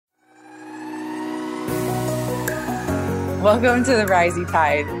Welcome to The Rising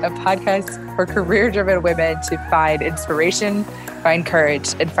Tide, a podcast for career-driven women to find inspiration, find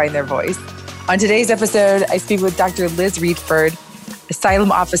courage, and find their voice. On today's episode, I speak with Dr. Liz Reedford,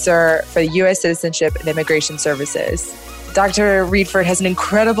 Asylum Officer for the U.S. Citizenship and Immigration Services. Dr. Reedford has an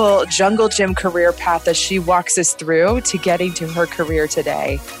incredible jungle gym career path that she walks us through to getting to her career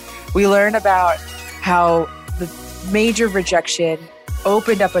today. We learn about how the major rejection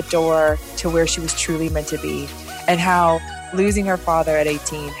opened up a door to where she was truly meant to be, and how losing her father at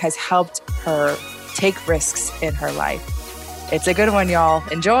 18 has helped her take risks in her life. It's a good one, y'all.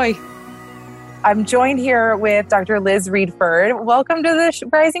 Enjoy. I'm joined here with Dr. Liz Reedford. Welcome to the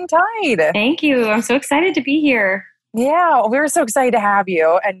Rising Tide. Thank you. I'm so excited to be here. Yeah, we're so excited to have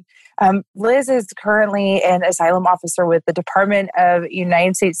you. And Liz is currently an asylum officer with the Department of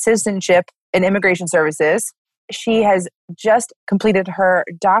United States Citizenship and Immigration Services. She has just completed her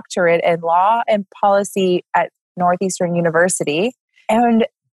doctorate in law and policy at Northeastern University. And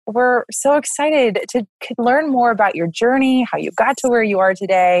we're so excited to learn more about your journey, how you got to where you are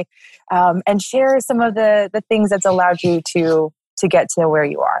today, and share some of the things that's allowed you to get to where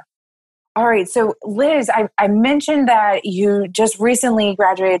you are. All right. So Liz, I mentioned that you just recently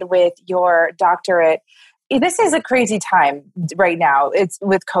graduated with your doctorate. This is a crazy time right now. It's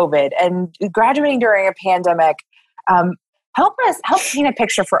with COVID and graduating during a pandemic. Help paint a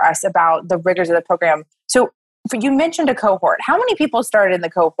picture for us about the rigors of the program. So you mentioned a cohort. How many people started in the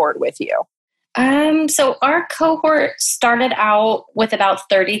cohort with you? So our cohort started out with about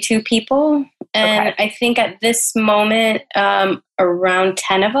 32 people. And Okay. I think at this moment, around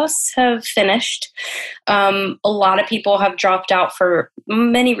 10 of us have finished. A lot of people have dropped out for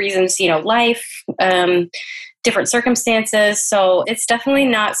many reasons, life, different circumstances. So it's definitely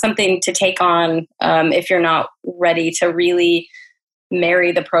not something to take on if you're not ready to really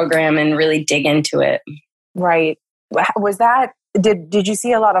marry the program and really dig into it. Right. Was that, did you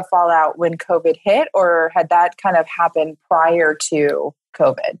see a lot of fallout when COVID hit, or had that kind of happened prior to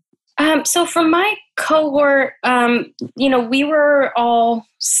COVID? So for my cohort, we were all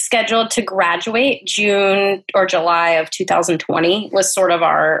scheduled to graduate June or July of 2020 was sort of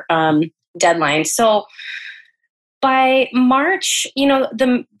our deadline. So by March,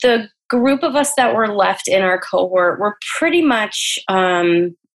 the group of us that were left in our cohort were pretty much,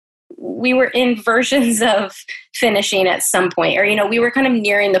 we were in versions of finishing at some point, or, we were kind of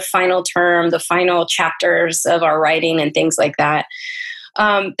nearing the final term, the final chapters of our writing and things like that.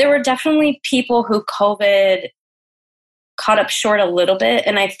 There were definitely people who COVID caught up short a little bit.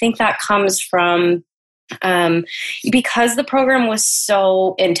 And I think that comes from because the program was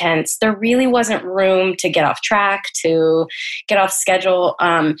so intense, there really wasn't room to get off track, to get off schedule.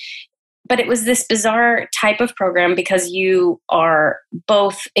 But it was this bizarre type of program because you are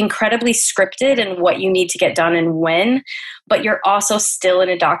both incredibly scripted in what you need to get done and when, but you're also still in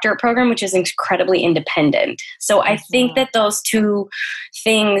a doctorate program, which is incredibly independent. So I think that those two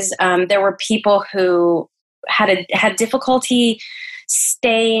things, there were people who had difficulty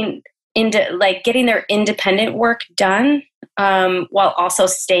staying getting their independent work done, while also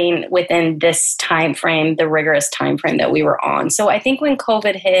staying within this time frame, the rigorous time frame that we were on. So I think when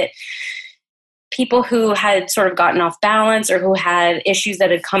COVID hit, people who had sort of gotten off balance or who had issues that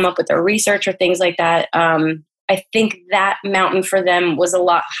had come up with their research or things like that, I think that mountain for them was a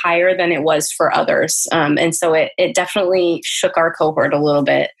lot higher than it was for others. And so it definitely shook our cohort a little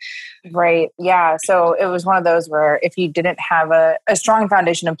bit. Right. Yeah. So it was one of those where if you didn't have a strong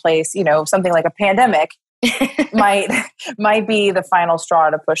foundation in place, something like a pandemic might be the final straw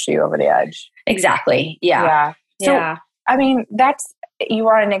to push you over the edge. Exactly. Yeah. So, I mean, you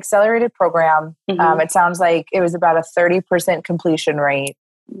were on an accelerated program. Mm-hmm. It sounds like it was about a 30% completion rate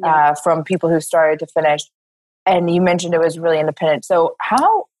from people who started to finish. And you mentioned it was really independent. So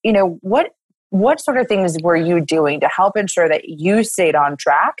how, what sort of things were you doing to help ensure that you stayed on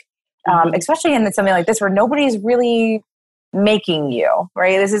track? Especially in something like this where nobody's really making you,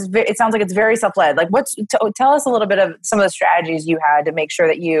 right? It sounds like it's very self-led. Like tell us a little bit of some of the strategies you had to make sure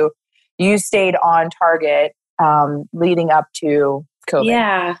that you stayed on target leading up to COVID.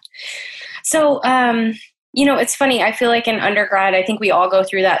 Yeah. So, it's funny. I feel like in undergrad, I think we all go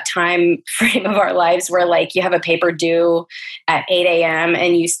through that time frame of our lives where you have a paper due at 8 a.m.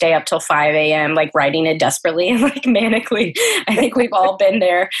 and you stay up till 5 a.m. writing it desperately and manically. I think we've all been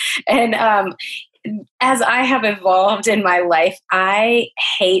there. And as I have evolved in my life, I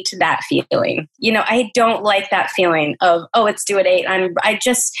hate that feeling. I don't like that feeling of, it's due at 8.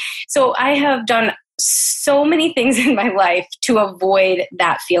 So I have done so many things in my life to avoid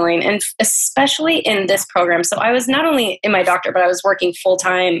that feeling, and especially in this program. So I was not only in my doctorate, but I was working full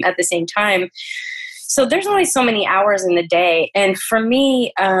time at the same time. So there's only so many hours in the day. And for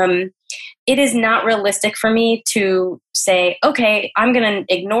me, it is not realistic for me to say, okay, I'm going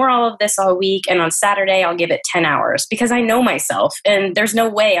to ignore all of this all week, and on Saturday I'll give it 10 hours, because I know myself and there's no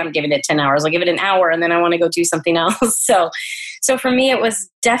way I'm giving it 10 hours. I'll give it an hour and then I want to go do something else. So for me, it was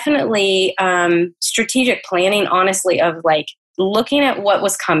definitely strategic planning, honestly, of like looking at what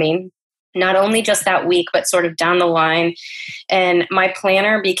was coming, not only just that week, but sort of down the line. And my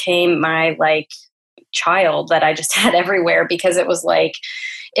planner became my like child that I just had everywhere, because it was like,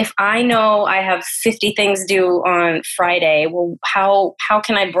 if I know I have 50 things due on Friday, well, how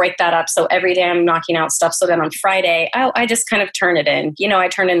can I break that up so every day I'm knocking out stuff, so then on Friday, I just kind of turn it in. I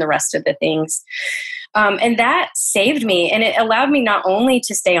turn in the rest of the things. And that saved me. And it allowed me not only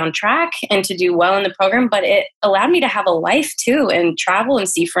to stay on track and to do well in the program, but it allowed me to have a life too, and travel and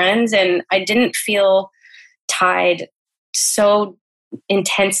see friends. And I didn't feel tied so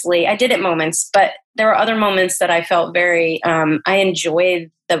intensely. I did at moments, but there were other moments that I felt very, I enjoyed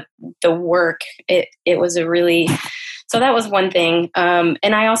the work. It was so that was one thing. And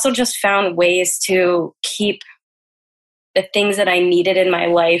I also just found ways to keep the things that I needed in my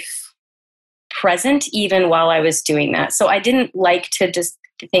life present, even while I was doing that. So I didn't like to just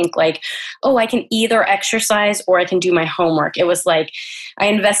think like, oh, I can either exercise or I can do my homework. It was like I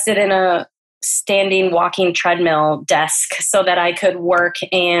invested in a standing walking treadmill desk so that I could work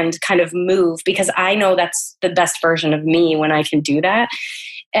and kind of move, because I know that's the best version of me when I can do that.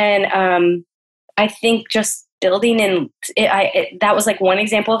 And I think just building in that was like one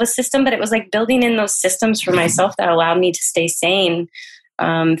example of a system, but it was like building in those systems for myself that allowed me to stay sane.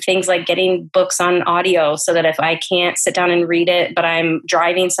 Things like getting books on audio, so that if I can't sit down and read it, but I'm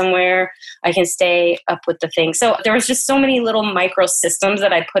driving somewhere, I can stay up with the thing. So there was just so many little micro systems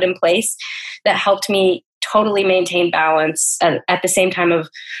that I put in place that helped me totally maintain balance at the same time of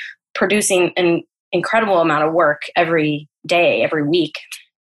producing an incredible amount of work every day, every week.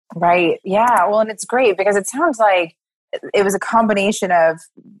 Right. Yeah. Well, and it's great because it sounds like it was a combination of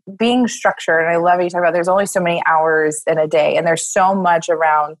being structured. And I love you talk about there's only so many hours in a day, and there's so much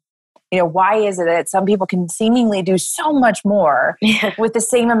around, why is it that some people can seemingly do so much more with the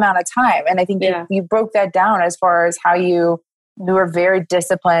same amount of time? And I think you broke that down as far as how you were very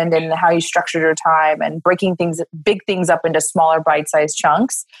disciplined and how you structured your time and breaking big things up into smaller bite-sized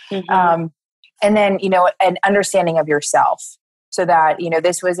chunks. Mm-hmm. And then, an understanding of yourself. So that,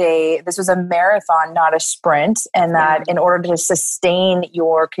 this was a marathon, not a sprint. And that in order to sustain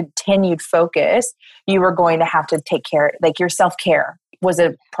your continued focus, you were going to have to take care, like your self-care was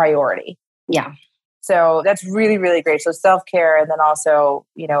a priority. Yeah. So that's really, really great. So self-care, and then also,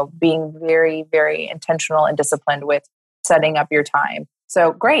 being very, very intentional and disciplined with setting up your time.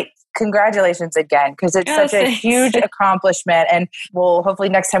 So great. Congratulations again, because it's such a huge accomplishment. And we'll hopefully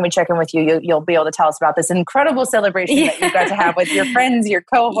next time we check in with you, you'll be able to tell us about this incredible celebration that you got to have with your friends, your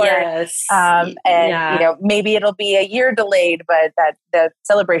cohort. Yes. Maybe it'll be a year delayed, but that the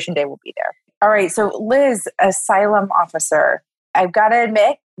celebration day will be there. All right. So Liz, asylum officer, I've got to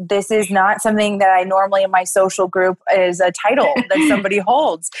admit, this is not something that I normally in my social group is a title that somebody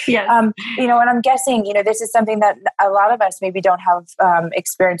holds. Yes. And I'm guessing, this is something that a lot of us maybe don't have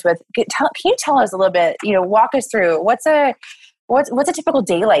experience with. Can you tell us a little bit, walk us through what's a typical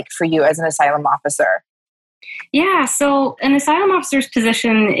day like for you as an asylum officer? Yeah, so an asylum officer's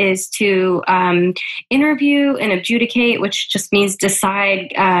position is to interview and adjudicate, which just means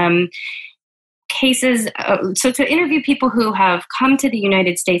decide cases. So to interview people who have come to the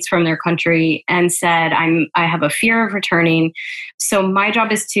United States from their country and said, I have a fear of returning. So my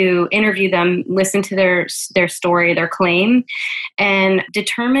job is to interview them, listen to their story, their claim, and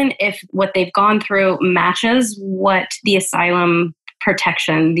determine if what they've gone through matches what the asylum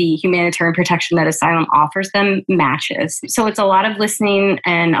protection, the humanitarian protection that asylum offers them matches. So it's a lot of listening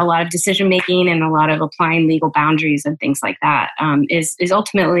and a lot of decision making and a lot of applying legal boundaries and things like that is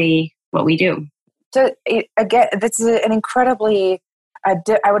ultimately what we do. So again, this is an incredibly, I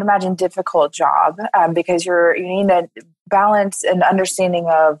would imagine, difficult job because you need a balance and understanding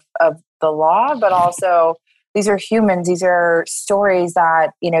of the law, but also these are humans. These are stories that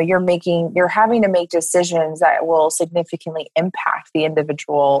you're having to make decisions that will significantly impact the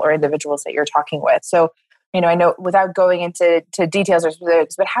individual or individuals that you're talking with. So I know without going into details or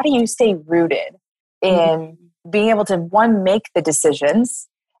specifics, but how do you stay rooted in being able to make the decisions?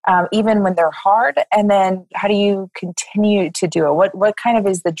 Even when they're hard, and then how do you continue to do it? What kind of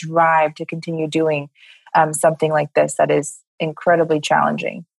is the drive to continue doing something like this that is incredibly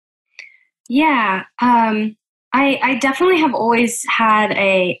challenging? Yeah. I definitely have always had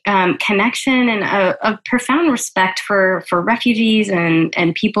a connection and a profound respect for refugees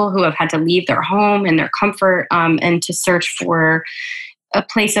and people who have had to leave their home and their comfort and to search for a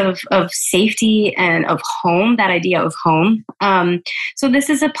place of safety and of home, that idea of home. So this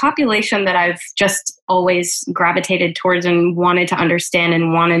is a population that I've just always gravitated towards and wanted to understand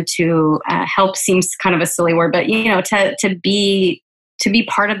and wanted to help. Seems kind of a silly word, but to be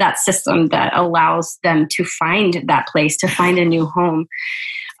part of that system that allows them to find that place, to find a new home.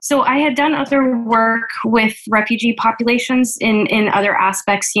 So I had done other work with refugee populations in other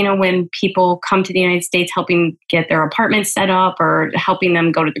aspects, when people come to the United States, helping get their apartments set up or helping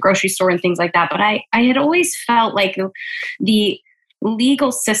them go to the grocery store and things like that. But I had always felt like the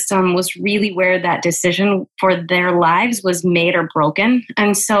legal system was really where that decision for their lives was made or broken.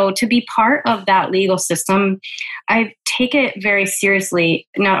 And so to be part of that legal system, I take it very seriously,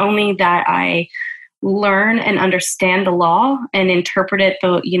 not only that I learn and understand the law and interpret it,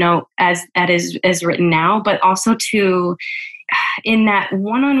 as that is written now, but also to, in that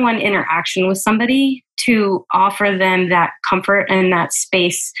one-on-one interaction with somebody, to offer them that comfort and that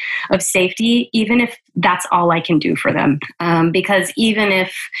space of safety, even if that's all I can do for them. Because even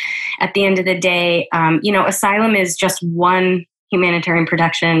if at the end of the day, asylum is just one humanitarian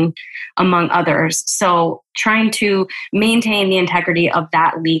protection among others. So trying to maintain the integrity of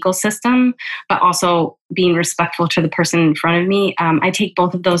that legal system, but also being respectful to the person in front of me. I take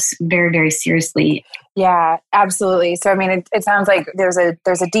both of those very, very seriously. Yeah, absolutely. So, I mean, it sounds like there's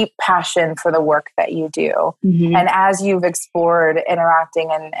a deep passion for the work that you do. Mm-hmm. And as you've explored interacting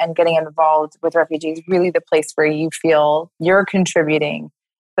and getting involved with refugees, really the place where you feel you're contributing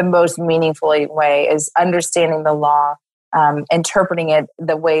the most meaningful way is understanding the law, interpreting it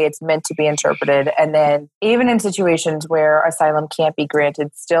the way it's meant to be interpreted. And then even in situations where asylum can't be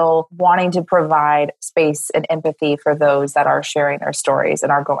granted, still wanting to provide space and empathy for those that are sharing their stories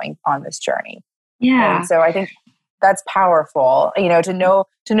and are going on this journey. Yeah. And so I think that's powerful, to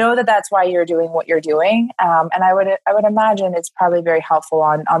know that that's why you're doing what you're doing. And I would imagine it's probably very helpful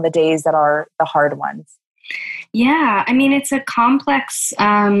on the days that are the hard ones. Yeah, I mean, it's a complex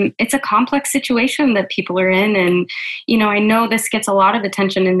situation that people are in. And, I know this gets a lot of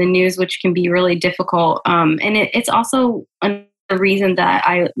attention in the news, which can be really difficult. And it's also another reason that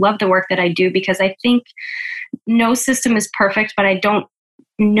I love the work that I do, because I think no system is perfect, but I don't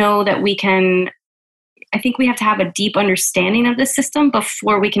know that I think we have to have a deep understanding of the system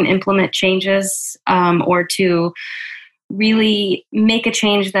before we can implement changes or to really make a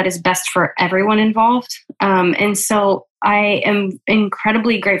change that is best for everyone involved. And so I am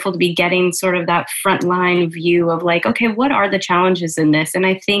incredibly grateful to be getting sort of that frontline view of like, okay, what are the challenges in this? And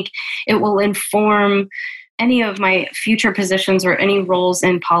I think it will inform any of my future positions or any roles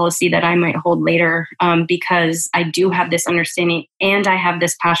in policy that I might hold later, because I do have this understanding and I have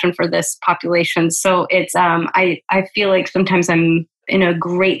this passion for this population. So it's, I feel like sometimes I'm in a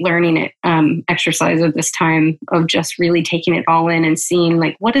great learning exercise of this time of just really taking it all in and seeing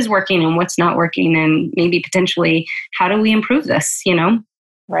like what is working and what's not working, and maybe potentially how do we improve this,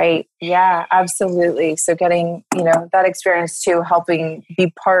 Right. Yeah, absolutely. So getting, that experience too, helping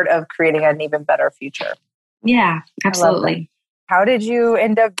be part of creating an even better future. Yeah, absolutely. How did you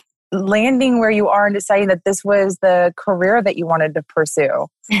end up landing where you are and deciding that this was the career that you wanted to pursue?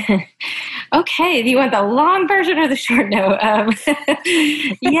 Okay, do you want the long version or the short note?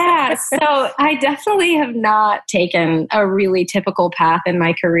 Yeah, so I definitely have not taken a really typical path in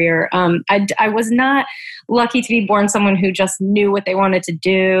my career. I was not lucky to be born someone who just knew what they wanted to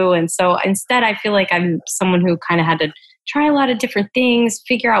do. And so instead, I feel like I'm someone who kind of had to try a lot of different things,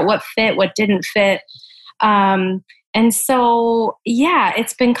 figure out what fit, what didn't fit. And so, yeah,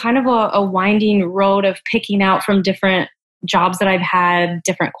 it's been kind of a winding road of picking out from different jobs that I've had,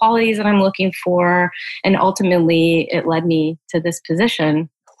 different qualities that I'm looking for. And ultimately, it led me to this position.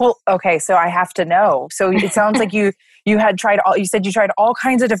 Well, okay, so I have to know. So it sounds like you said you tried all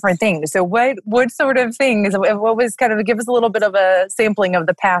kinds of different things. So what sort of things, what was kind of, give us a little bit of a sampling of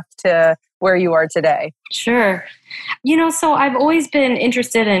the path to where you are today. Sure. So I've always been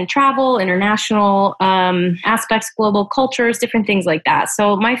interested in travel, international aspects, global cultures, different things like that.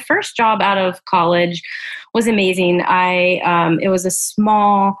 So my first job out of college was amazing. It was a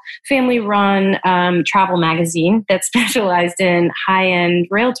small family-run travel magazine that specialized in high-end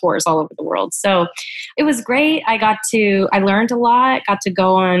rail tours all over the world. So it was great. I learned a lot, got to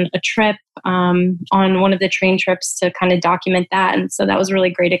go on a trip on one of the train trips to kind of document that. And so that was a really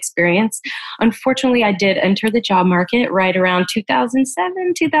great experience. Unfortunately, I did enter the job market right around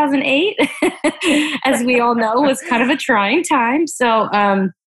 2007, 2008, as we all know, was kind of a trying time. So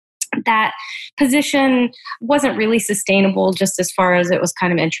that position wasn't really sustainable just as far as it was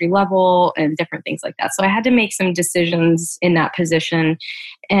kind of entry level and different things like that. So I had to make some decisions in that position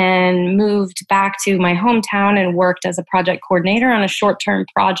and moved back to my hometown and worked as a project coordinator on a short-term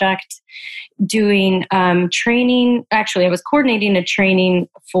project doing training. Actually, I was coordinating a training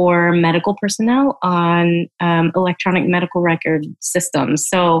for medical personnel on electronic medical record systems.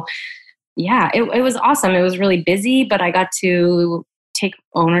 So yeah, it was awesome. It was really busy, but I got to take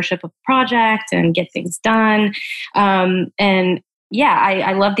ownership of the project and get things done. And yeah,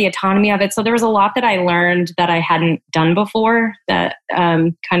 I love the autonomy of it. So there was a lot that I learned that I hadn't done before that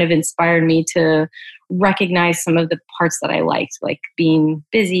kind of inspired me to recognize some of the parts that I liked, like being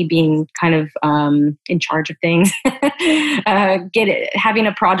busy, being kind of in charge of things, having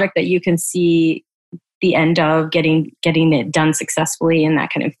a project that you can see the end of, getting it done successfully and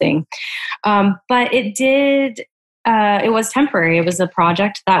that kind of thing. But it was temporary. It was a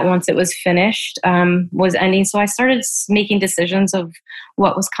project that once it was finished, was ending. So I started making decisions of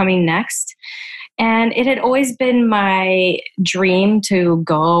what was coming next. And it had always been my dream to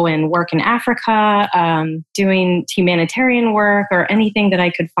go and work in Africa, doing humanitarian work or anything that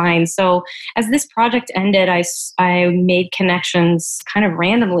I could find. So as this project ended, I made connections kind of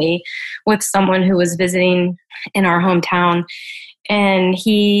randomly with someone who was visiting in our hometown. And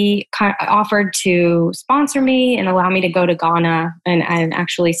he offered to sponsor me and allow me to go to Ghana and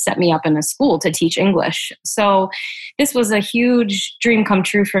actually set me up in a school to teach English. So this was a huge dream come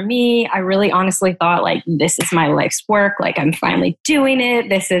true for me. I really honestly thought, like, this is my life's work. Like, I'm finally doing it.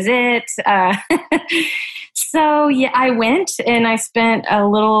 This is it. So yeah, I went and I spent a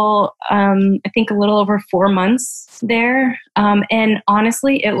little over 4 months there. And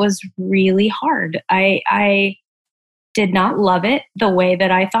honestly, it was really hard. I did not love it the way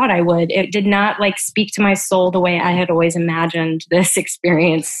that I thought I would. It did not speak to my soul the way I had always imagined this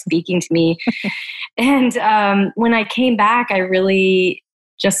experience speaking to me. And when I came back, I was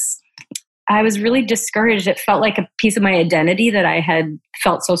really discouraged. It felt like a piece of my identity that I had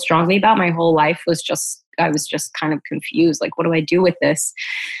felt so strongly about my whole life I was just kind of confused. Like, what do I do with this?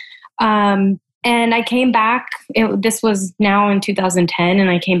 And I came back, this was now in 2010,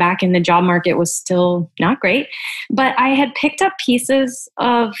 and I came back and the job market was still not great. But I had picked up pieces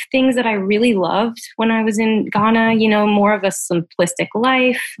of things that I really loved when I was in Ghana, more of a simplistic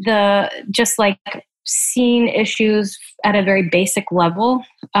life, just seeing issues at a very basic level.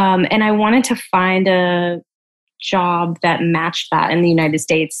 And I wanted to find a job that matched that in the United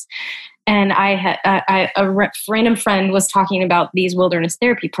States. And a random friend was talking about these wilderness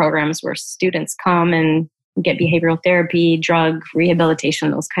therapy programs where students come and get behavioral therapy, drug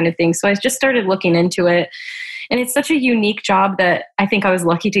rehabilitation, those kind of things. So I just started looking into it. And it's such a unique job that I think I was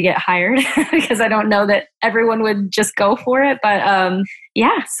lucky to get hired because I don't know that everyone would just go for it. But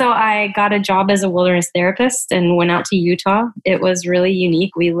so I got a job as a wilderness therapist and went out to Utah. It was really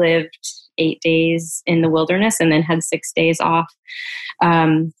unique. We lived 8 days in the wilderness and then had 6 days off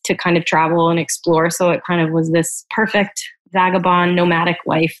to kind of travel and explore. So it kind of was this perfect vagabond nomadic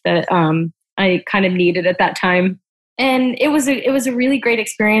life that I kind of needed at that time. And it was a really great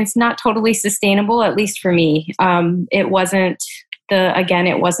experience, not totally sustainable, at least for me. It wasn't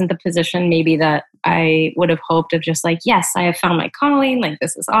the position maybe that I would have hoped of, just yes, I have found my calling,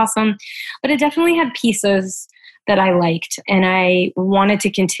 this is awesome. But it definitely had pieces that I liked. And I wanted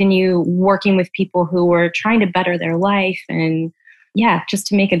to continue working with people who were trying to better their life and just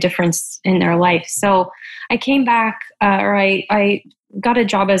to make a difference in their life. So I came back, I got a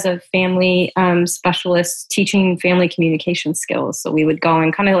job as a family specialist teaching family communication skills. So we would go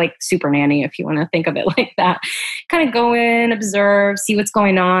in kind of like super nanny, if you want to think of it like that, kind of go in, observe, see what's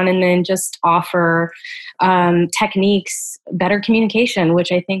going on, and then just offer techniques, better communication,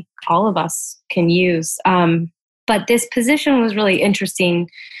 which I think all of us can use. But this position was really interesting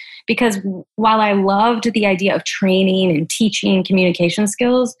because while I loved the idea of training and teaching communication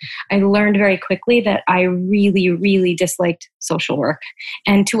skills, I learned very quickly that I really, really disliked social work.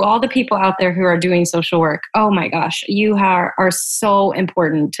 And to all the people out there who are doing social work, oh my gosh, you are so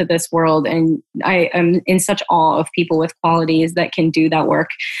important to this world. And I am in such awe of people with qualities that can do that work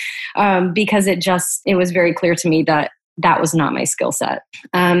because it was very clear to me that was not my skill set.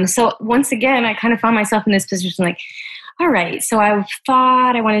 So once again, I kind of found myself in this position all right, so I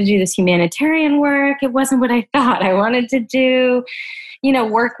thought I wanted to do this humanitarian work. It wasn't what I thought I wanted to do,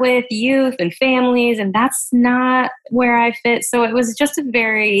 work with youth and families, and that's not where I fit. So it was just a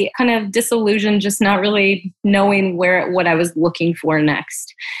very kind of disillusioned, just not really knowing what I was looking for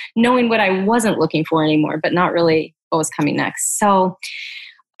next, knowing what I wasn't looking for anymore, but not really what was coming next. So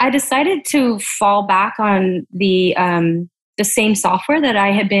I decided to fall back on the the same software that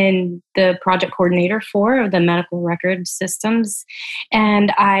I had been the project coordinator for, the medical record systems.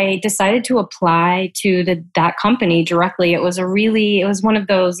 And I decided to apply to that company directly. It was one of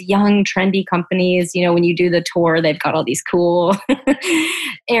those young, trendy companies. You know, when you do the tour, they've got all these cool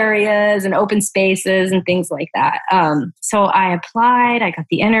areas and open spaces and things like that. So I applied, I got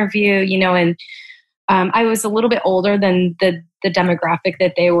the interview, and I was a little bit older than the demographic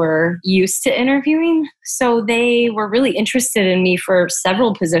that they were used to interviewing. So they were really interested in me for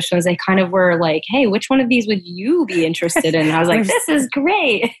several positions. They kind of were like, hey, which one of these would you be interested in? And I was like, this is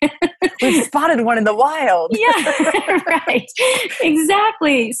great. We've spotted one in the wild. Yeah, right.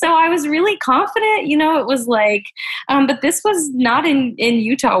 Exactly. So I was really confident, it was like, but this was not in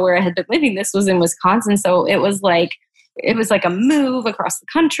Utah where I had been living. This was in Wisconsin. So it was like a move across the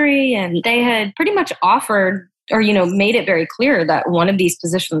country, and they had pretty much offered or, made it very clear that one of these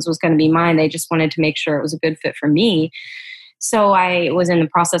positions was going to be mine. They just wanted to make sure it was a good fit for me. So I was in the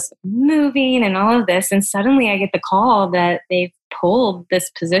process of moving and all of this, and suddenly I get the call that they've pulled this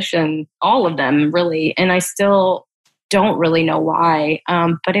position, all of them really, and I still don't really know why.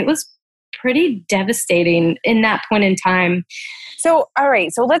 But it was pretty devastating in that point in time. So, all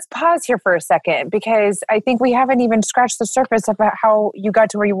right. So let's pause here for a second, because I think we haven't even scratched the surface about how you got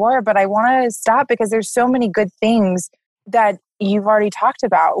to where you were. But I want to stop because there's so many good things that you've already talked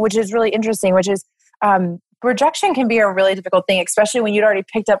about, which is really interesting, which is rejection can be a really difficult thing, especially when you'd already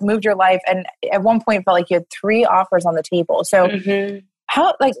moved your life. And at one point felt like you had 3 offers on the table. So can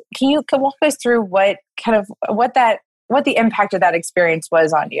you walk us through what the impact of that experience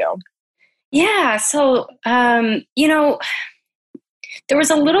was on you? Yeah. So, there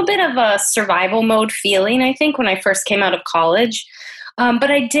was a little bit of a survival mode feeling, I think, when I first came out of college. But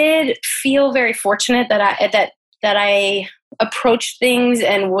I did feel very fortunate that I approached things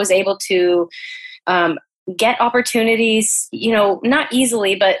and was able to get opportunities, not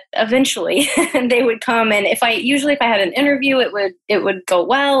easily, but eventually they would come. And if I had an interview, it would go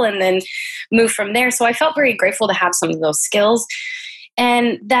well and then move from there. So I felt very grateful to have some of those skills.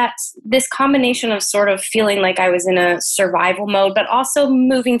 And that's this combination of sort of feeling like I was in a survival mode, but also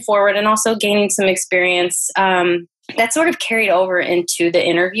moving forward and also gaining some experience that sort of carried over into the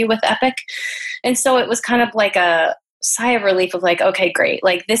interview with Epic. And so it was kind of like a sigh of relief of like, okay, great.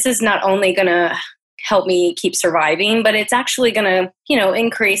 Like, this is not only going to help me keep surviving, but it's actually going to,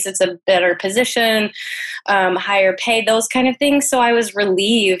 increase. It's a better position, higher pay, those kind of things. So I was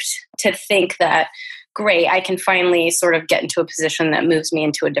relieved to think that, great, I can finally sort of get into a position that moves me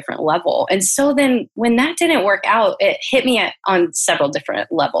into a different level. And so then when that didn't work out, it hit me on several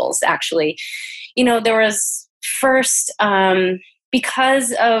different levels, actually. There was first,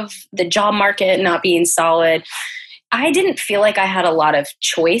 because of the job market not being solid, I didn't feel like I had a lot of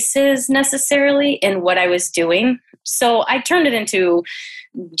choices necessarily in what I was doing. So I turned it into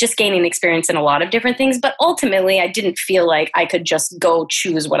just gaining experience in a lot of different things. But ultimately, I didn't feel like I could just go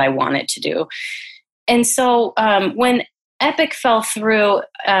choose what I wanted to do. And so when Epic fell through,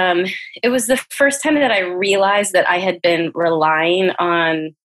 it was the first time that I realized that I had been relying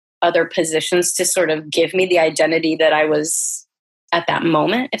on other positions to sort of give me the identity that I was at that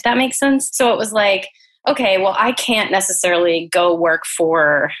moment, if that makes sense. So it was like, okay, well, I can't necessarily go work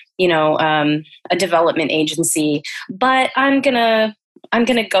for, a development agency, but I'm gonna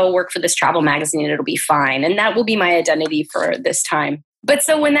go work for this travel magazine and it'll be fine. And that will be my identity for this time. But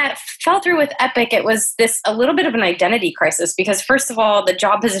so when that fell through with Epic, it was a little bit of an identity crisis because first of all, the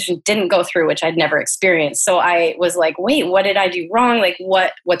job position didn't go through, which I'd never experienced. So I was like, wait, what did I do wrong? Like,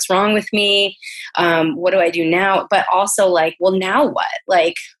 what's wrong with me? What do I do now? But also like, well, now what?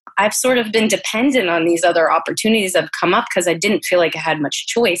 Like, I've sort of been dependent on these other opportunities that have come up because I didn't feel like I had much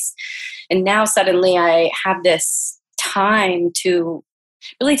choice. And now suddenly I have this time to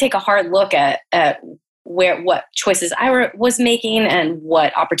really take a hard look at what choices I was making and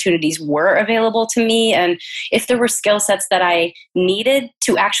what opportunities were available to me. And if there were skill sets that I needed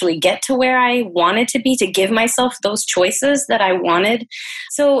to actually get to where I wanted to be, to give myself those choices that I wanted.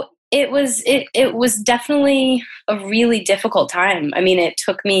 So it was definitely a really difficult time. I mean, it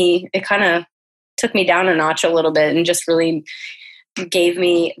kind of took me down a notch a little bit and just really gave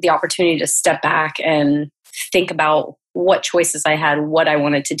me the opportunity to step back and think about what choices I had, what I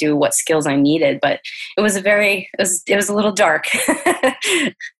wanted to do, what skills I needed. But it was a little dark.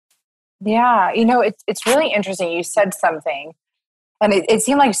 Yeah. It's really interesting. You said something and it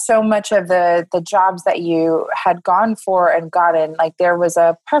seemed like so much of the jobs that you had gone for and gotten, like there was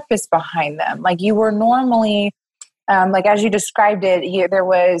a purpose behind them. Like you were normally, like as you described it, there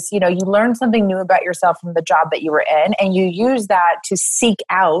was, you learned something new about yourself from the job that you were in and you used that to seek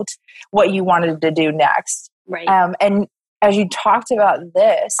out what you wanted to do next. Right. And as you talked about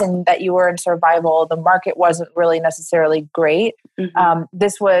this and that you were in survival, the market wasn't really necessarily great.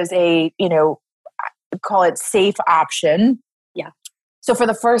 This was a, call it safe option. Yeah. So for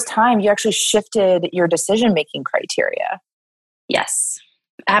the first time, you actually shifted your decision-making criteria. Yes,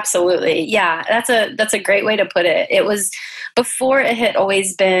 absolutely. Yeah, that's a great way to put it. It was, before, it had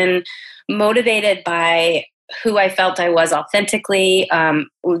always been motivated by who I felt I was authentically,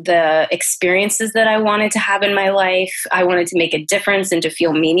 the experiences that I wanted to have in my life. I wanted to make a difference and to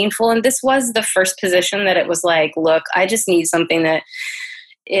feel meaningful. And this was the first position that it was like, look, I just need something that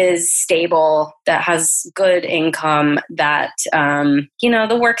is stable, that has good income, that,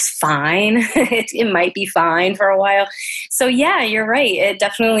 the work's fine. It might be fine for a while. So yeah, you're right. It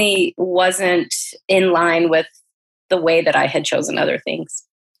definitely wasn't in line with the way that I had chosen other things.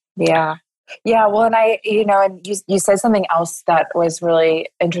 Yeah. Yeah. Well, and and you said something else that was really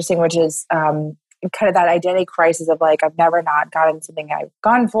interesting, which is kind of that identity crisis of like, I've never not gotten something I've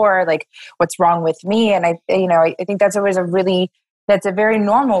gone for, like what's wrong with me? And I think that's always that's a very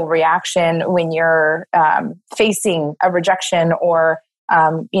normal reaction when you're facing a rejection or,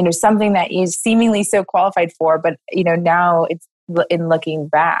 something that you're seemingly so qualified for, but, now it's in looking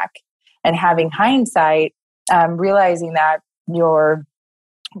back and having hindsight, realizing that your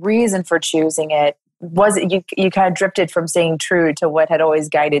reason for choosing it was you kind of drifted from staying true to what had always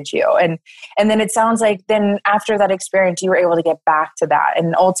guided you. And then it sounds like then after that experience, you were able to get back to that.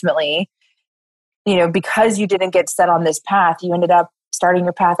 And ultimately, because you didn't get set on this path, you ended up starting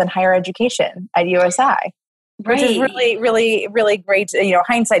your path in higher education at USI. Which is really, really, really great.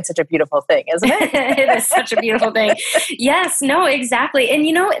 Hindsight's such a beautiful thing, isn't it? It is such a beautiful thing. Yes, no, exactly. And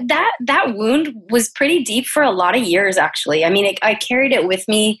that wound was pretty deep for a lot of years, actually. I mean, I carried it with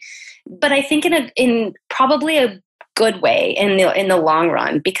me, but I think in probably a good way in the long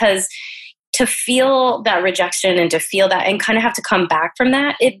run, because to feel that rejection and to feel that and kind of have to come back from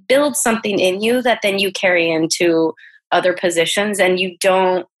that, it builds something in you that then you carry into other positions, and you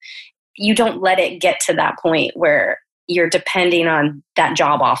don't let it get to that point where you're depending on that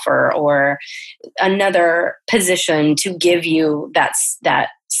job offer or another position to give you that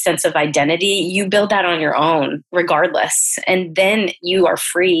sense of identity. You build that on your own regardless. And then you are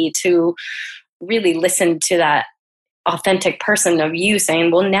free to really listen to that authentic person of you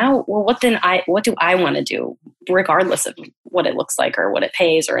saying, what do I want to do regardless of what it looks like or what it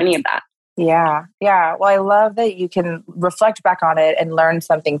pays or any of that. Yeah. Yeah. Well, I love that you can reflect back on it and learn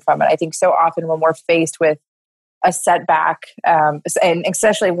something from it. I think so often when we're faced with a setback, and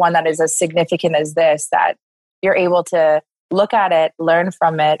especially one that is as significant as this, that you're able to look at it, learn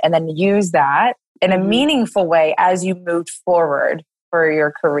from it, and then use that in a meaningful way as you moved forward for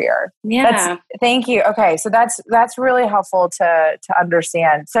your career. Yeah. Thank you. Okay. So that's really helpful to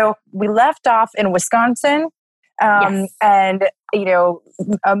understand. So we left off in Wisconsin. Yes. And,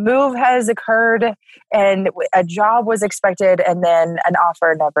 a move has occurred and a job was expected and then an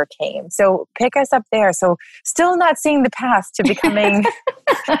offer never came. So pick us up there. So still not seeing the path to becoming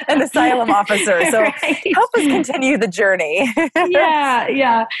an asylum officer. So help us continue the journey.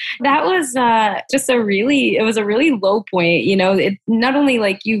 Yeah. That was it was a really low point. It not only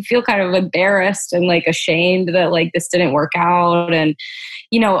like you feel kind of embarrassed and like ashamed that like this didn't work out, and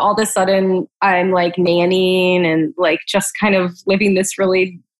all of a sudden I'm like nannying and like just kind of living this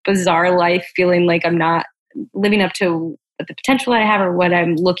really bizarre life, feeling like I'm not living up to the potential that I have or what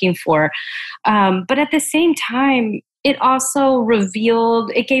I'm looking for. But at the same time, it also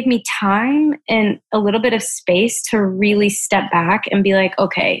it gave me time and a little bit of space to really step back and be like,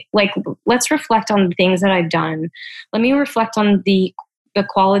 okay, like let's reflect on the things that I've done. Let me reflect on the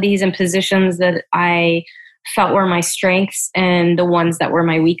qualities and positions that I felt were my strengths and the ones that were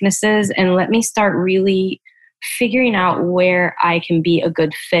my weaknesses. And let me start really figuring out where I can be a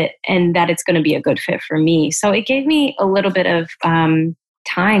good fit and that it's going to be a good fit for me. So it gave me a little bit of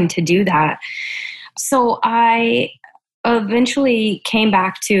time to do that. So I eventually came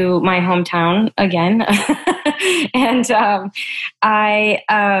back to my hometown again. And I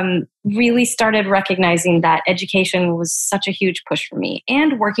really started recognizing that education was such a huge push for me,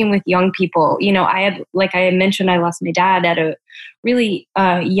 and working with young people. Like I had mentioned, I lost my dad at a really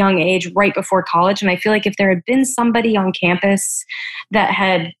young age, right before college. And I feel like if there had been somebody on campus that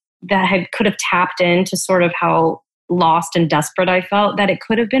could have tapped into sort of how lost and desperate I felt, that it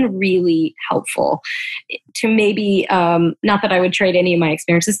could have been really helpful to maybe, not that I would trade any of my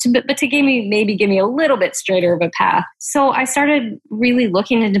experiences but to give me a little bit straighter of a path. So I started really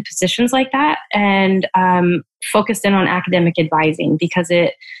looking into positions like that and focused in on academic advising because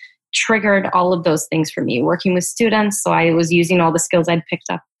it triggered all of those things for me, working with students. So I was using all the skills I'd picked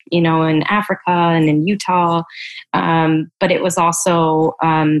up in Africa and in Utah. But it was also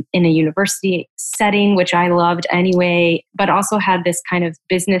in a university setting, which I loved anyway, but also had this kind of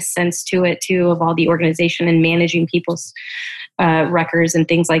business sense to it too, of all the organization and managing people's records and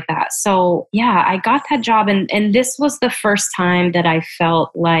things like that. So yeah, I got that job. And this was the first time that I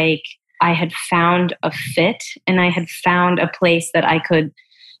felt like I had found a fit, and I had found a place that I could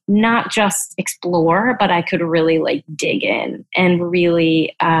not just explore, but I could really like dig in and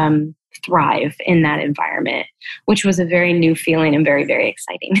really thrive in that environment, which was a very new feeling and very, very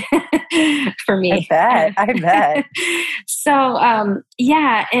exciting for me. I bet. So,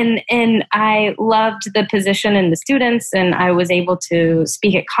 yeah. And I loved the position and the students, and I was able to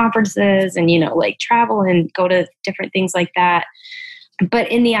speak at conferences and, like travel and go to different things like that.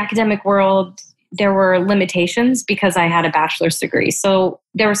 But in the academic world, there were limitations because I had a bachelor's degree. So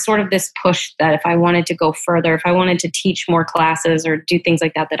there was sort of this push that if I wanted to go further, if I wanted to teach more classes or do things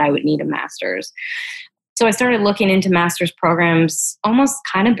like that, that I would need a master's. So I started looking into master's programs almost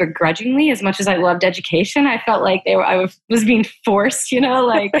kind of begrudgingly. As much as I loved education, I felt like I was being forced,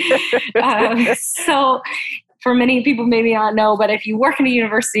 so for many people, maybe not know, but if you work in a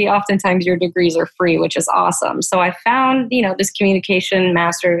university, oftentimes your degrees are free, which is awesome. So I found, this communication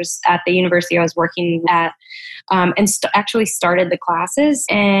master's at the university I was working at, and actually started the classes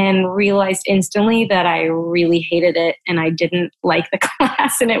and realized instantly that I really hated it and I didn't like the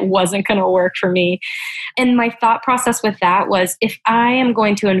class and it wasn't going to work for me. And my thought process with that was, if I am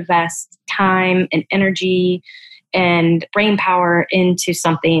going to invest time and energy and brain power into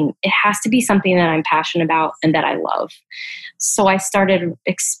something, it has to be something that I'm passionate about and that I love. So I started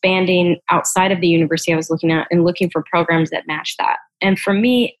expanding outside of the university I was looking at and looking for programs that match that. And for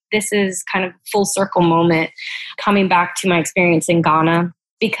me, this is kind of a full circle moment coming back to my experience in Ghana,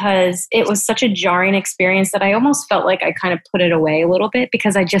 because it was such a jarring experience that I almost felt like I kind of put it away a little bit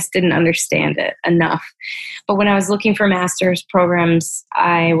because I just didn't understand it enough. But when I was looking for master's programs,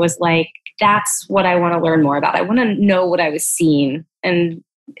 I was like, that's what I want to learn more about. I want to know what I was seeing and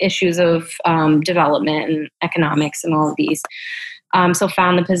issues of development and economics and all of these. So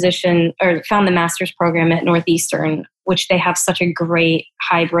found the master's program at Northeastern, which they have such a great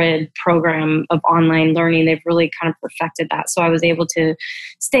hybrid program of online learning. They've really kind of perfected that. So I was able to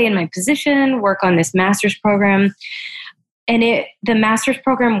stay in my position, work on this master's program. And the master's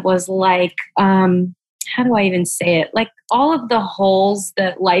program was like, how do I even say it? Like all of the holes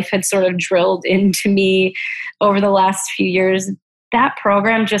that life had sort of drilled into me over the last few years, that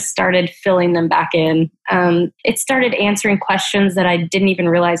program just started filling them back in. It started answering questions that I didn't even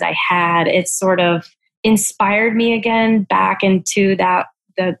realize I had. It sort of inspired me again back into that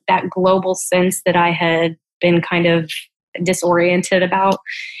global sense that I had been kind of disoriented about.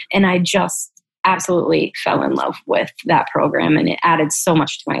 And I just absolutely fell in love with that program, and it added so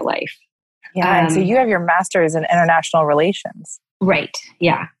much to my life. Yeah. And so you have your master's in international relations. Right.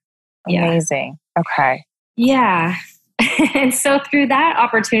 Yeah. Amazing. Yeah. Okay. Yeah. And so through that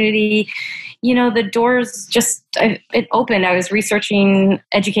opportunity, the doors it opened. I was researching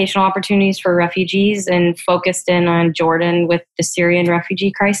educational opportunities for refugees and focused in on Jordan with the Syrian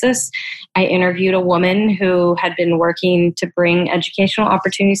refugee crisis. I interviewed a woman who had been working to bring educational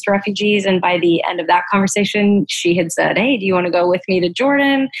opportunities to refugees. And by the end of that conversation, she had said, "Hey, do you want to go with me to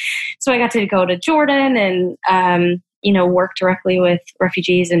Jordan?" So I got to go to Jordan and, work directly with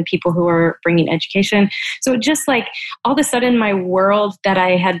refugees and people who are bringing education. So just like all of a sudden my world that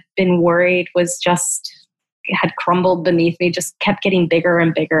I had been worried had crumbled beneath me, just kept getting bigger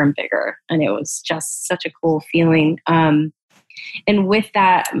and bigger and bigger. And it was just such a cool feeling. And with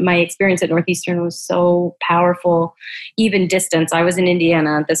that, my experience at Northeastern was so powerful, even distance. I was in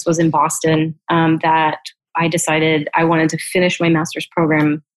Indiana. This was in Boston, that I decided I wanted to finish my master's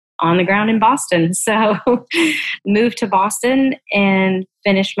program on the ground in Boston. So moved to Boston and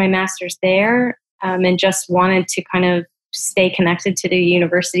finished my master's there, and just wanted to kind of stay connected to the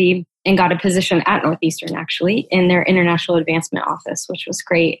university, and got a position at Northeastern actually in their international advancement office, which was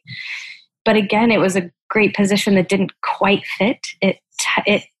great. But again, it was a great position that didn't quite fit. It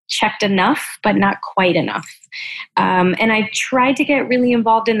checked enough, but not quite enough. And I tried to get really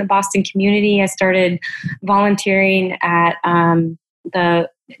involved in the Boston community. I started volunteering at the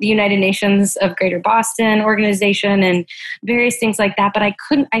United Nations of Greater Boston organization and various things like that. But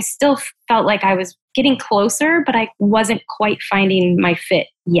I still felt like I was getting closer, but I wasn't quite finding my fit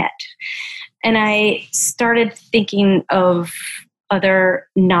yet. And I started thinking of other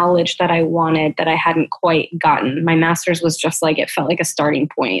knowledge that I wanted that I hadn't quite gotten. My master's was just like, it felt like a starting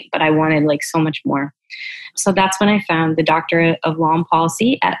point, but I wanted like so much more. So that's when I found the Doctorate of Law and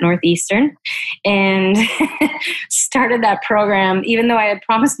Policy at Northeastern and started that program, even though I had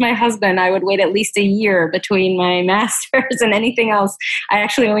promised my husband I would wait at least a year between my master's and anything else. I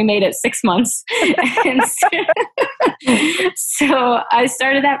actually only made it 6 months. So I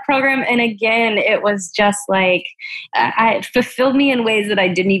started that program. And again, it was just like, it fulfilled me in ways that I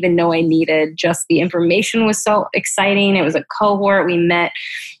didn't even know I needed. Just the information was so exciting. It was a cohort. We met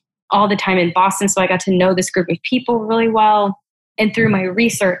all the time in Boston. So I got to know this group of people really well. And through my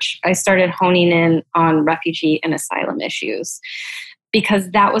research, I started honing in on refugee and asylum issues because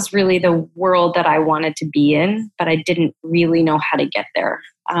that was really the world that I wanted to be in, but I didn't really know how to get there.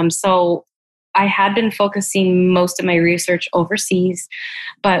 So I had been focusing most of my research overseas,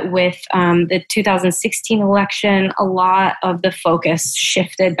 but with the 2016 election, a lot of the focus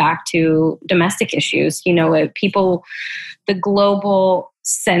shifted back to domestic issues. You know, the global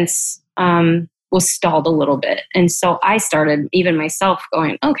sense was stalled a little bit. And so I started, even myself,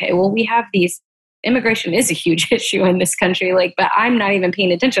 going, okay, well, we have these, immigration is a huge issue in this country, but I'm not even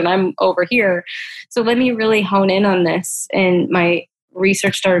paying attention. I'm over here. So let me really hone in on this. And my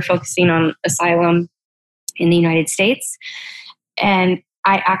research started focusing on asylum in the United States. And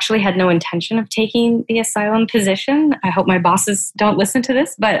I actually had no intention of taking the asylum position. I hope my bosses don't listen to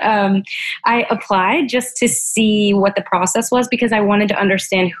this, but I applied just to see what the process was because I wanted to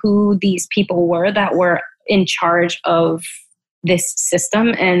understand who these people were that were in charge of this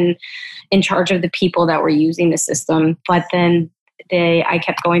system and in charge of the people that were using the system. But then I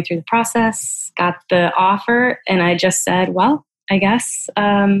kept going through the process, got the offer, and I just said, well, I guess,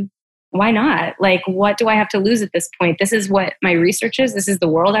 why not? What do I have to lose at this point? This is what my research is. This is the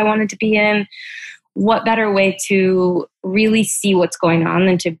world I wanted to be in. What better way to really see what's going on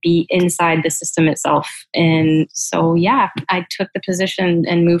than to be inside the system itself? And so, yeah, I took the position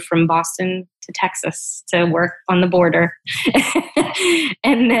and moved from Boston to Texas to work on the border.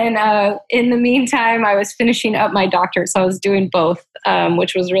 And then in the meantime, I was finishing up my doctorate. So I was doing both,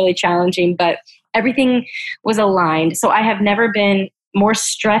 which was really challenging, but everything was aligned. So I have never been more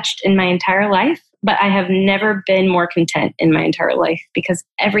stretched in my entire life, but I have never been more content in my entire life because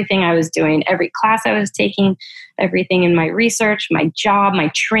everything I was doing, every class I was taking, everything in my research, my job,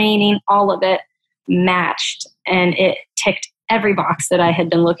 my training, all of it matched. And it ticked every box that I had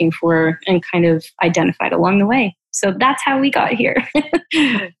been looking for and kind of identified along the way. So that's how we got here.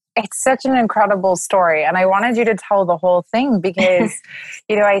 It's such an incredible story. And I wanted you to tell the whole thing because,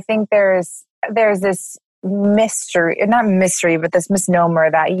 I think there's this mystery, not mystery, but this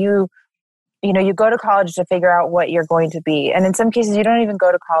misnomer that you go to college to figure out what you're going to be. And in some cases, you don't even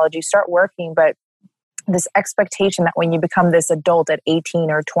go to college, you start working, but this expectation that when you become this adult at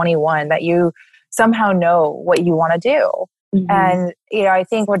 18 or 21, that you somehow know what you want to do. Mm-hmm. And, I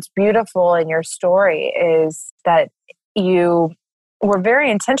think what's beautiful in your story is that you were very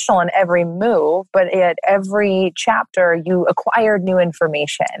intentional in every move, but at every chapter, you acquired new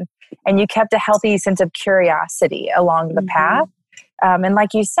information and you kept a healthy sense of curiosity along the path. And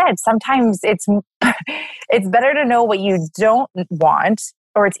like you said, sometimes it's better to know what you don't want,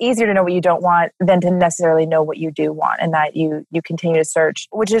 or it's easier to know what you don't want than to necessarily know what you do want, and that you continue to search,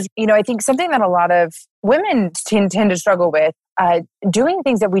 which is, I think something that a lot of women tend to struggle with, doing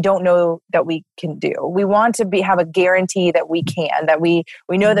things that we don't know that we can do. We want to have a guarantee that we can, that we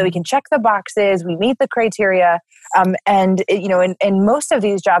know that we can check the boxes, we meet the criteria. And in most of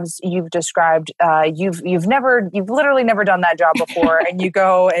these jobs you've described, you've literally never done that job before. And you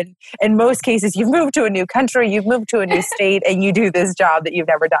go, and in most cases you've moved to a new country, you've moved to a new state, and you do this job that you've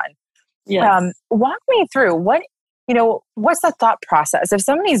never done. Yes. Walk me through what's the thought process if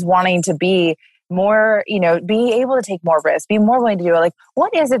somebody's wanting to be more, be able to take more risks, be more willing to do it.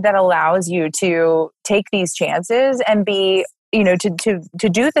 What is it that allows you to take these chances and be, to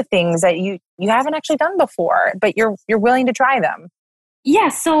do the things that you haven't actually done before, but you're willing to try them? Yeah.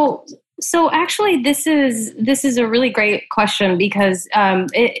 So actually, this is a really great question because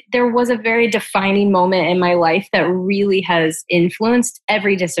there was a very defining moment in my life that really has influenced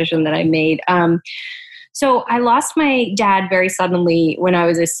every decision that I made. So I lost my dad very suddenly when I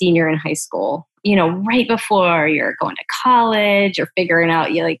was a senior in high school, right before you're going to college or figuring out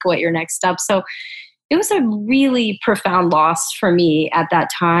what your next step. So it was a really profound loss for me at that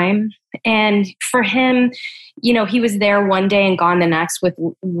time. And for him, he was there one day and gone the next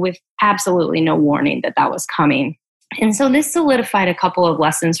with absolutely no warning that was coming. And so this solidified a couple of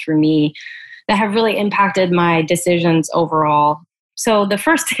lessons for me that have really impacted my decisions overall. So the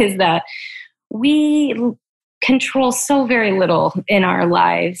first is that we control so very little in our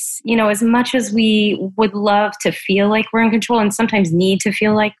lives. As much as we would love to feel like we're in control and sometimes need to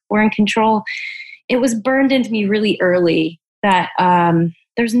feel like we're in control, it was burned into me really early that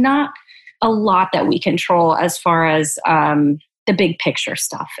there's not a lot that we control as far as the big picture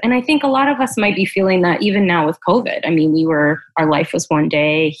stuff. And I think a lot of us might be feeling that even now with COVID. I mean, our life was one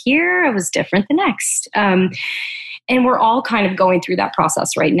day here, it was different the next. And we're all kind of going through that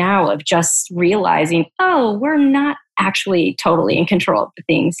process right now of just realizing, oh, we're not actually totally in control of the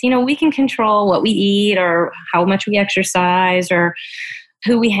things. We can control what we eat or how much we exercise or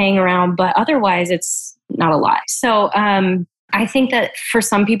who we hang around, but otherwise it's not a lot. So I think that for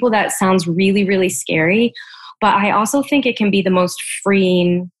some people that sounds really, really scary, but I also think it can be the most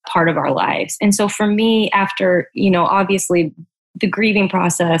freeing part of our lives. And so for me, after, obviously the grieving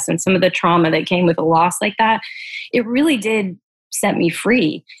process and some of the trauma that came with a loss like that, it really did set me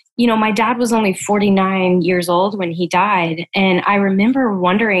free. My dad was only 49 years old when he died. And I remember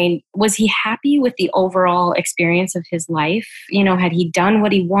wondering, was he happy with the overall experience of his life? Had he done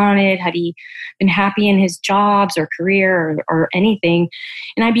what he wanted? Had he been happy in his jobs or career or anything?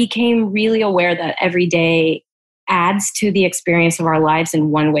 And I became really aware that every day adds to the experience of our lives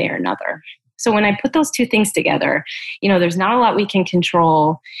in one way or another. So when I put those two things together, there's not a lot we can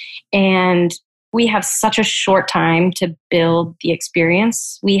control. And we have such a short time to build the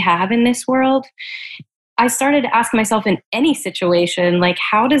experience we have in this world. I started to ask myself in any situation, like,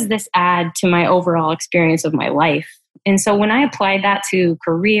 how does this add to my overall experience of my life? And so when I applied that to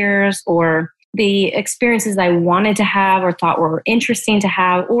careers or the experiences I wanted to have or thought were interesting to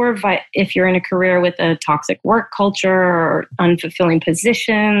have, or if you're in a career with a toxic work culture or unfulfilling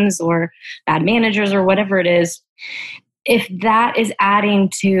positions or bad managers or whatever it is, if that is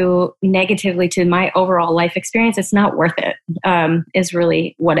adding to negatively to my overall life experience, it's not worth it, is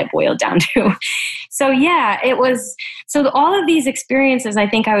really what it boiled down to. So yeah, it was, so all of these experiences, I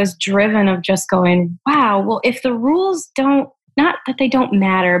think I was driven of just going, wow, well, if the rules don't, not that they don't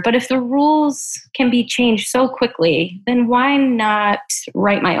matter, but if the rules can be changed so quickly, then why not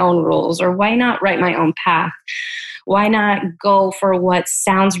write my own rules, or why not write my own path? Why not go for what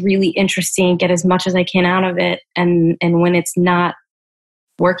sounds really interesting, get as much as I can out of it, and when it's not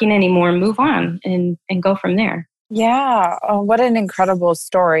working anymore, move on and go from there. Yeah. Oh, what an incredible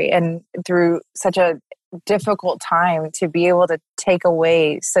story. And through such a difficult time to be able to take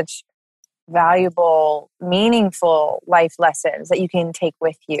away such valuable, meaningful life lessons that you can take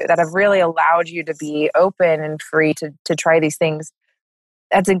with you that have really allowed you to be open and free to try these things.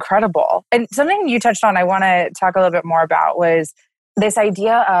 That's incredible. And something you touched on I want to talk a little bit more about was this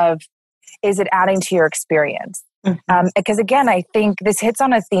idea of, is it adding to your experience? Mm-hmm. Because again, I think this hits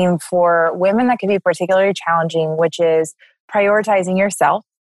on a theme for women that can be particularly challenging, which is prioritizing yourself.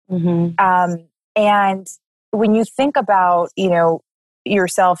 Mm-hmm. And when you think about,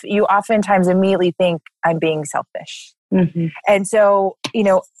 yourself, you oftentimes immediately think, I'm being selfish. Mm-hmm. And so,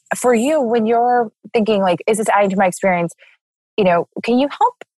 for you, when you're thinking like, is this adding to my experience? Can you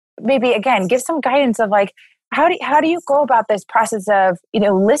help maybe again, give some guidance of like, how do you go about this process of,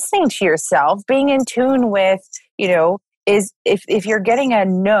 listening to yourself, being in tune with, is if you're getting a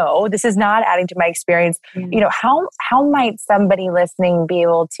no, this is not adding to my experience, Mm-hmm. How might somebody listening be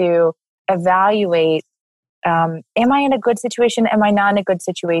able to evaluate, am I in a good situation? Am I not in a good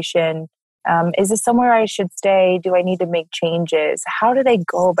situation? Is this somewhere I should stay? Do I need to make changes? How do they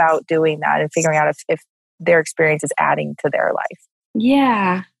go about doing that and figuring out if their experience is adding to their life?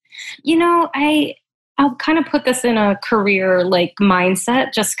 Yeah. I'll kind of put this in a career like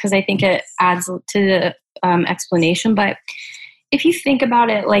mindset just because I think it adds to the explanation. But if you think about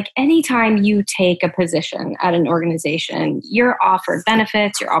it, like anytime you take a position at an organization, you're offered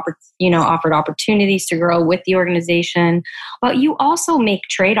benefits, you're offered opportunities to grow with the organization, but you also make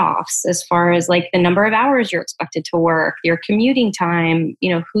trade-offs as far as like the number of hours you're expected to work, your commuting time,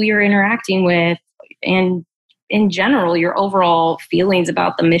 who you're interacting with, and in general, your overall feelings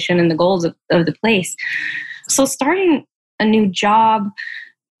about the mission and the goals of the place. So starting a new job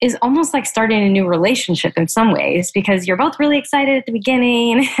is almost like starting a new relationship in some ways, because you're both really excited at the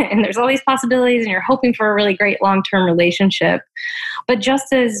beginning and there's all these possibilities and you're hoping for a really great long-term relationship. But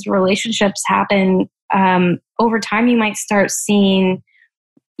just as relationships happen, over time, you might start seeing,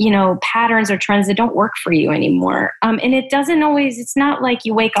 patterns or trends that don't work for you anymore. And it's not like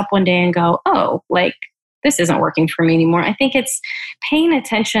you wake up one day and go, oh, like this isn't working for me anymore. I think it's paying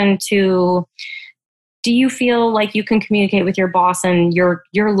attention to, do you feel like you can communicate with your boss and your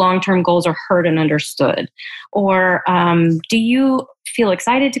long-term goals are heard and understood? Or do you feel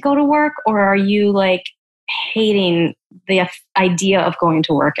excited to go to work? Or are you like hating the idea of going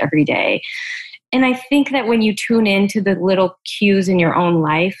to work every day? And I think that when you tune into the little cues in your own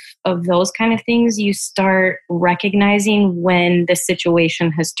life of those kind of things, you start recognizing when the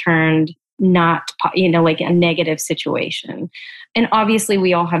situation has turned not, like a negative situation. And obviously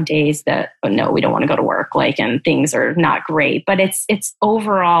we all have days that, oh, no, we don't want to go to work, and things are not great, but it's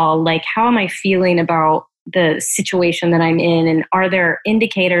overall, how am I feeling about the situation that I'm in? And are there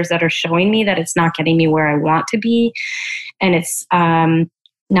indicators that are showing me that it's not getting me where I want to be? And it's,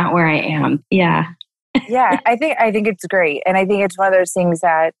 not where I am. Yeah. Yeah, I think it's great. And I think it's one of those things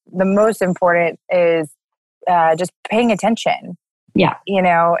that the most important is just paying attention. Yeah.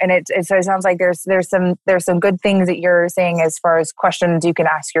 And so it sounds like there's some good things that you're saying as far as questions you can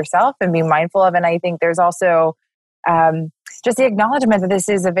ask yourself and be mindful of. And I think there's also just the acknowledgement that this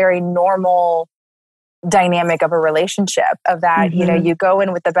is a very normal dynamic of a relationship, of that, you go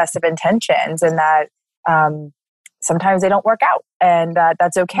in with the best of intentions, and that sometimes they don't work out, and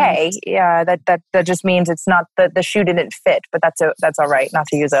that's okay. Yeah, that just means it's not the shoe didn't fit, but that's all right. Not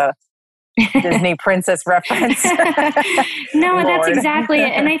to use a Disney princess reference. No, that's exactly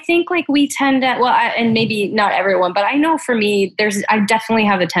it. And I think we tend to, and maybe not everyone, but I know for me, I definitely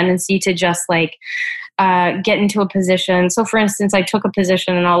have a tendency to just get into a position. So for instance, I took a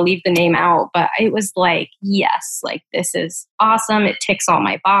position, and I'll leave the name out, but it was yes, this is awesome. It ticks all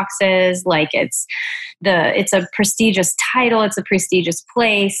my boxes. It's a prestigious title. It's a prestigious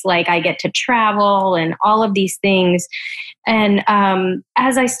place. I get to travel and all of these things. And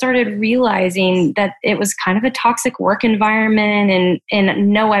as I started realizing that it was kind of a toxic work environment,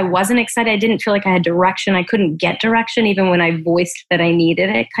 and no, I wasn't excited. I didn't feel like I had direction. I couldn't get direction even when I voiced that I needed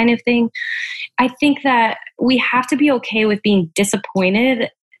it, kind of thing. I think that we have to be okay with being disappointed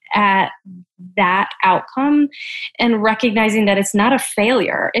at that outcome, and recognizing that it's not a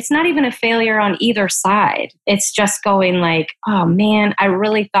failure. It's not even a failure on either side. It's just going oh man, I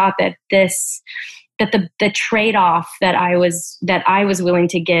really thought that the trade-off that I was willing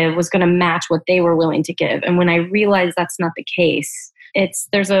to give was going to match what they were willing to give. And when I realized that's not the case,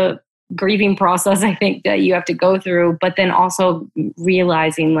 there's a grieving process, I think, that you have to go through, but then also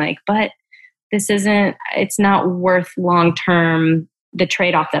realizing but it's not worth long-term the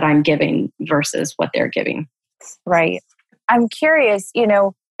trade-off that I'm giving versus what they're giving. Right. I'm curious,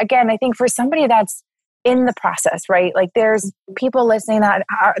 again, I think for somebody that's in the process, right? There's people listening that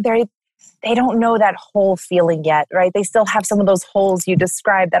they don't know that whole feeling yet, right? They still have some of those holes you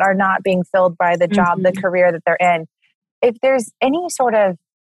described that are not being filled by the job, the career that they're in. If there's any sort of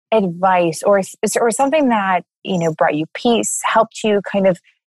advice or something that, brought you peace, helped you kind of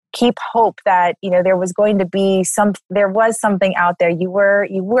keep hope that, there was going to be there was something out there, you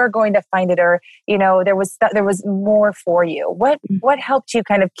were going to find it, or, there was more for you. What helped you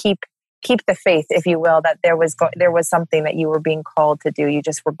kind of keep the faith, if you will, that there was something that you were being called to do?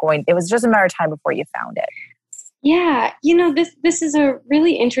 It was just a matter of time before you found it. Yeah. This is a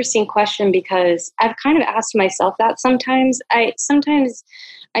really interesting question, because I've kind of asked myself that sometimes.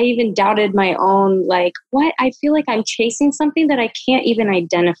 I even doubted my own, what? I feel like I'm chasing something that I can't even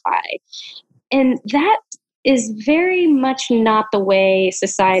identify. And that is very much not the way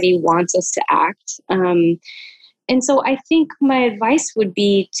society wants us to act. And so I think my advice would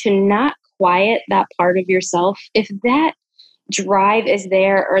be to not quiet that part of yourself. If that drive is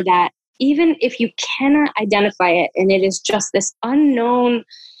there, or that even if you cannot identify it, and it is just this unknown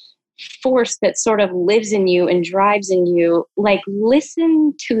force that sort of lives in you and drives in you,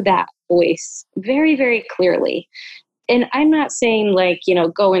 listen to that voice very, very clearly. And I'm not saying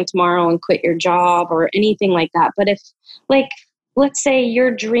go in tomorrow and quit your job or anything like that. But if let's say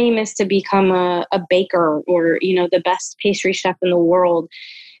your dream is to become a baker, or, the best pastry chef in the world,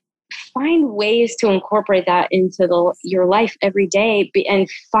 find ways to incorporate that into your life every day, and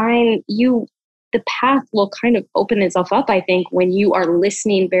the path will kind of open itself up, I think, when you are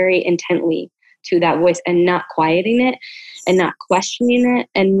listening very intently to that voice, and not quieting it, and not questioning it,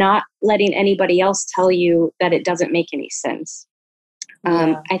 and not letting anybody else tell you that it doesn't make any sense.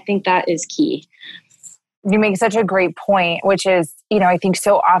 I think that is key. You make such a great point, which is, I think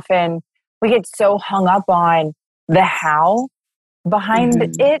so often we get so hung up on the how behind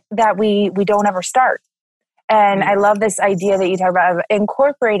it that we don't ever start. And I love this idea that you talk about of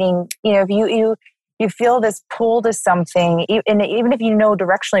incorporating, if you feel this pull to something, and even if you know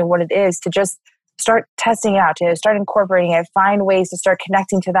directionally what it is, to just start testing out, to start incorporating it, find ways to start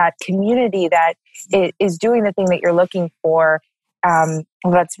connecting to that community that is doing the thing that you're looking for.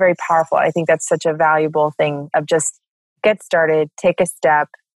 That's very powerful. I think that's such a valuable thing, of just get started, take a step.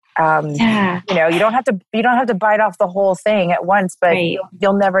 You don't have to bite off the whole thing at once, but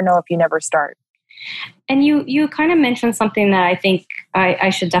you'll never know if you never start. And you kind of mentioned something that I think I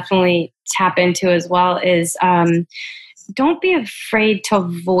should definitely tap into as well is don't be afraid to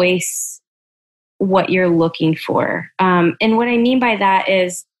voice what you're looking for. And what I mean by that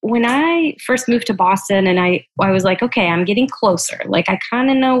is when I first moved to Boston and I was like, okay, I'm getting closer. Like I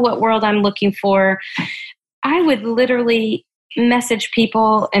kind of know what world I'm looking for. I would literally message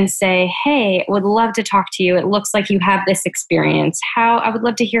people and say, hey, would love to talk to you. It looks like you have this experience. I would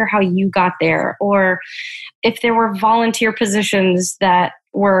love to hear how you got there. Or if there were volunteer positions that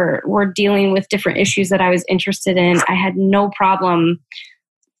were dealing with different issues that I was interested in, I had no problem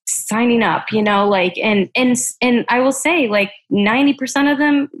signing up, like, and I will say like 90% of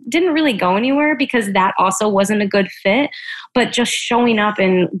them didn't really go anywhere because that also wasn't a good fit, but just showing up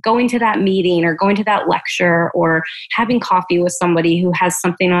and going to that meeting or going to that lecture or having coffee with somebody who has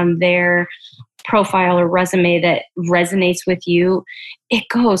something on their profile or resume that resonates with you, it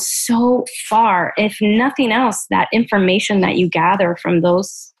goes so far. If nothing else, that information that you gather from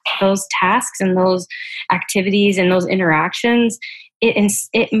those tasks and those activities and those interactions,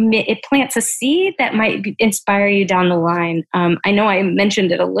 it plants a seed that might inspire you down the line. I know I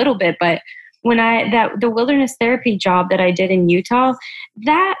mentioned it a little bit, but when the wilderness therapy job that I did in Utah,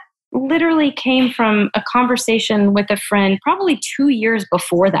 that literally came from a conversation with a friend probably 2 years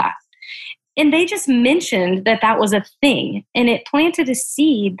before that. And they just mentioned that was a thing. And it planted a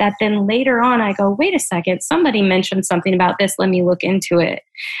seed that then later on I go, wait a second, somebody mentioned something about this. Let me look into it.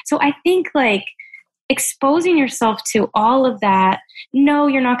 So I think like exposing yourself to all of that. No,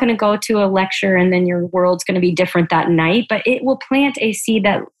 you're not going to go to a lecture and then your world's going to be different that night, but it will plant a seed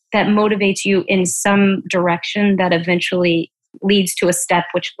that motivates you in some direction that eventually leads to a step,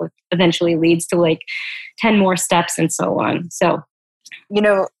 which eventually leads to like 10 more steps and so on. So,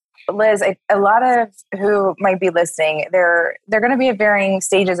 Liz, a lot of who might be listening, they're going to be at varying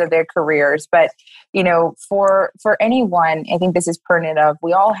stages of their careers, but for anyone, I think this is pertinent of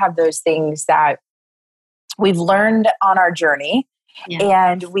we all have those things that we've learned on our journey.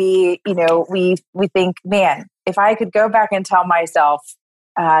 Yeah. And we think, man, if I could go back and tell myself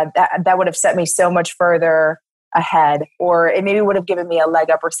that would have set me so much further ahead, or it maybe would have given me a leg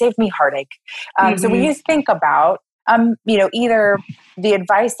up or saved me heartache. So when you think about, either the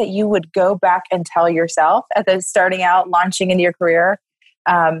advice that you would go back and tell yourself at the starting out, launching into your career,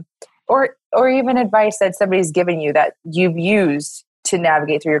 or even advice that somebody's given you that you've used to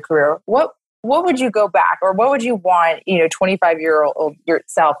navigate through your career, what would you go back, or what would you want, 25-year-old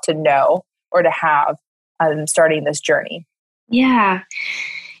yourself to know or to have starting this journey? Yeah.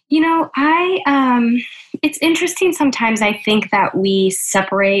 It's interesting sometimes I think that we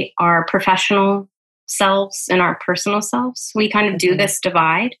separate our professional selves and our personal selves. We kind of do this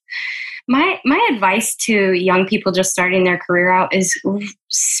divide. My advice to young people just starting their career out is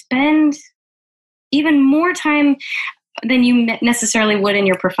spend even more time than you necessarily would in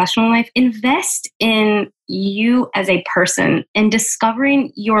your professional life. Invest in you as a person and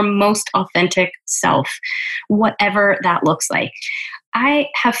discovering your most authentic self, whatever that looks like. I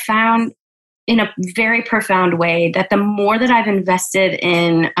have found in a very profound way that the more that I've invested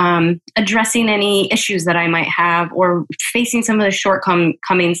in addressing any issues that I might have, or facing some of the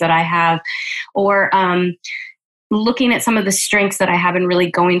shortcomings that I have, or looking at some of the strengths that I have and really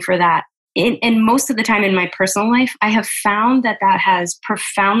going for that, and most of the time in my personal life, I have found that has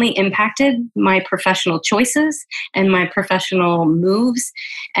profoundly impacted my professional choices and my professional moves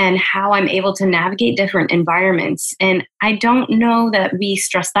and how I'm able to navigate different environments. And I don't know that we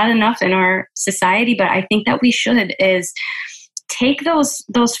stress that enough in our society, but I think that we should, is take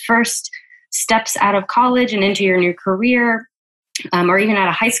those first steps out of college and into your new career, or even out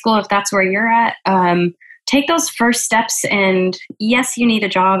of high school, if that's where you're at. Take those first steps, and yes, you need a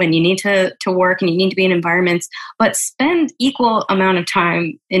job and you need to work and you need to be in environments, but spend equal amount of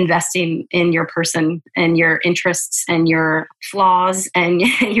time investing in your person and your interests and your flaws and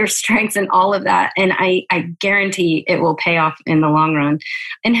your strengths and all of that. And I guarantee it will pay off in the long run.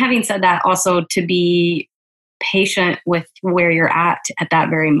 And having said that, also to be patient with where you're at that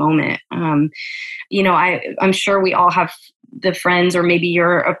very moment. I'm sure we all have the friends, or maybe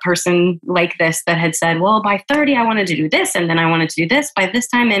you're a person like this that had said, well, by 30, I wanted to do this. And then I wanted to do this by this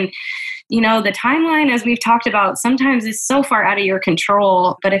time. And, the timeline, as we've talked about, sometimes is so far out of your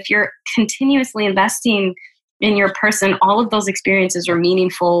control. But if you're continuously investing in your person, all of those experiences are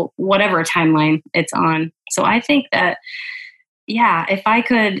meaningful, whatever timeline it's on. So I think that, yeah, if I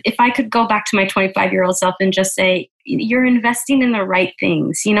could go back to my 25-year-old self and just say, you're investing in the right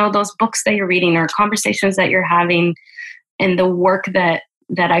things, those books that you're reading or conversations that you're having, and the work that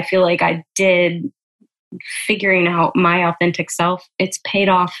I feel like I did figuring out my authentic self, it's paid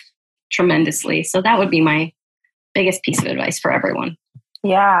off tremendously. So that would be my biggest piece of advice for everyone.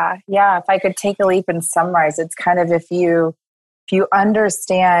 Yeah. If I could take a leap and summarize, it's kind of if you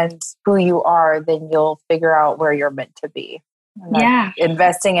understand who you are, then you'll figure out where you're meant to be. And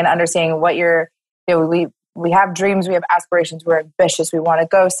investing in understanding what we have dreams, we have aspirations, we're ambitious, we want to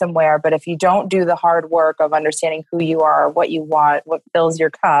go somewhere. But if you don't do the hard work of understanding who you are, what you want, what fills your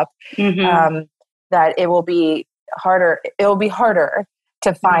cup, that it will be harder. It will be harder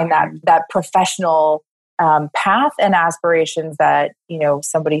to find that professional path and aspirations that,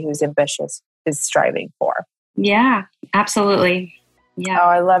 somebody who's ambitious is striving for. Yeah, absolutely. Yeah. Oh,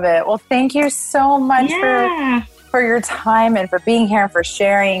 I love it. Well, thank you so much for your time and for being here and for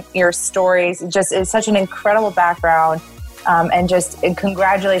sharing your stories. It's such an incredible background. And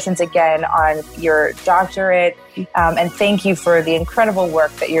congratulations again on your doctorate. And thank you for the incredible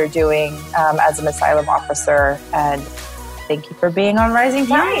work that you're doing as an asylum officer. And thank you for being on Rising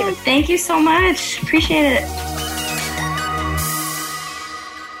Tide. Yeah, thank you so much. Appreciate it.